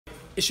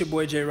It's your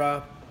boy J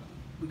Rob.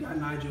 We got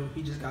Nigel.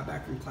 He just got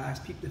back from class.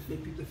 Peep the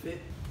fit, peep the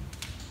fit.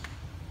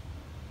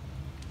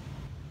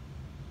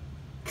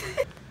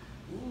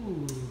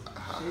 Ooh,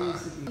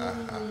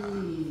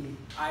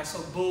 Alright,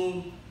 so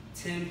boom.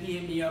 Tim, he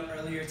hit me up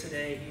earlier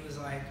today. He was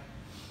like,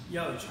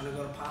 yo, you trying to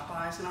go to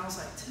Popeyes? And I was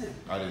like, Tim.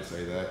 I didn't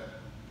say that.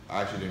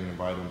 I actually didn't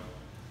invite him.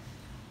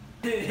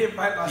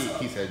 Invite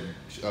myself. He said,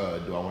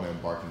 do I want to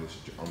embark on this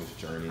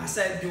journey? I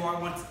said, do you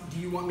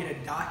want me to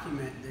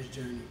document this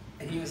journey?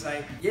 And he was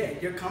like, yeah,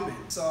 you're coming.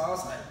 So I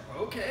was like,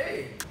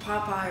 okay.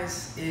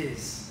 Popeyes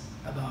is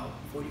about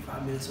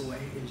 45 minutes away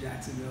in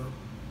Jacksonville.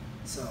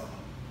 So,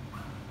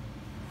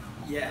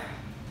 yeah,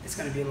 it's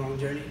gonna be a long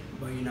journey,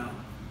 but you know,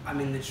 I'm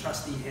in the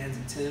trusty hands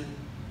of Tim,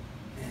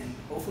 and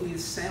hopefully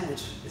this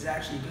sandwich is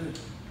actually good.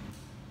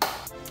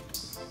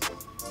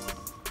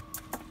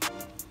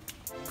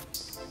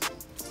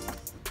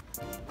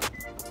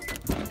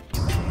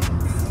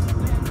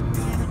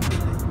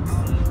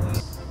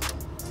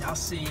 Y'all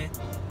see it.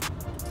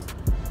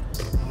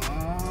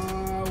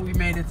 Oh, we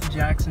made it to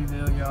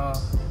Jacksonville, y'all.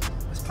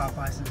 This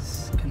Popeyes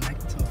is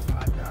connected to a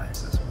Five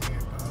Guys. That's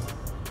weird,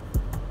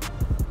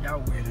 bro.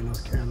 Y'all weird in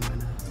North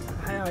Carolina.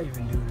 How y'all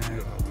even do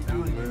that? That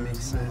don't even make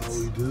sense. How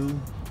we do?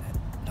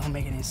 That don't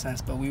make any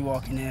sense, but we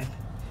walking in,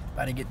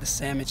 about to get the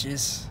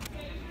sandwiches.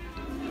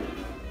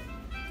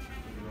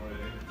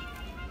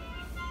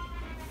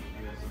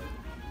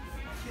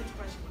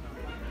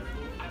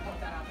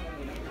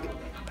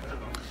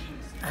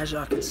 As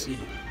y'all can see,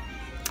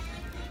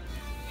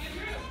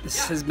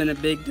 this has been a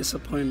big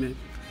disappointment.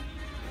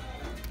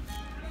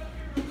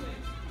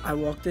 I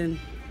walked in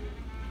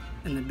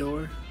the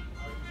door,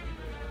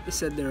 they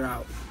said they're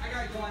out.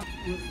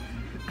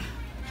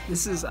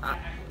 This is,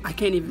 I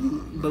can't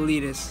even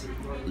believe this.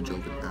 We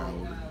drove an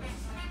hour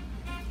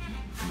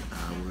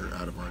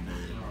out of our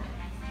day.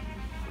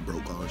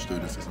 Broke college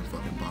students to some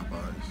fucking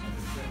Popeyes.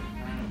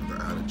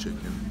 They're out of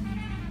chicken.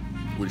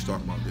 We just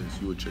talking about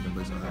this. You a chicken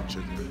place, I had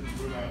chicken.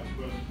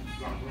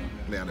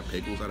 They out of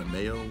pickles, out of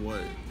mayo,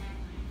 what?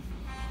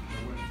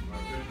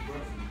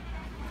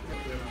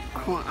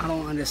 I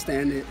don't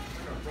understand it.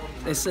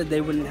 They said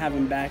they wouldn't have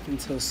him back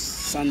until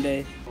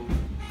Sunday.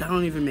 That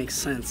don't even make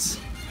sense.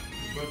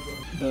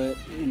 But,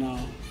 you know,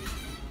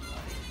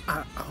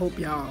 I hope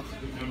y'all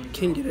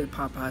can get a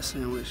Popeye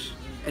sandwich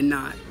and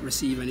not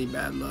receive any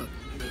bad luck.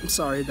 I'm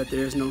sorry that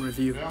there is no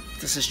review.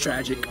 This is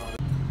tragic.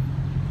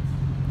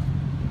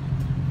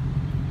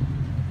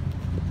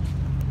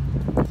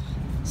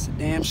 It's a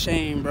damn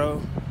shame,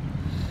 bro.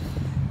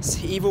 It's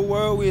the evil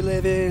world we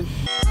live in.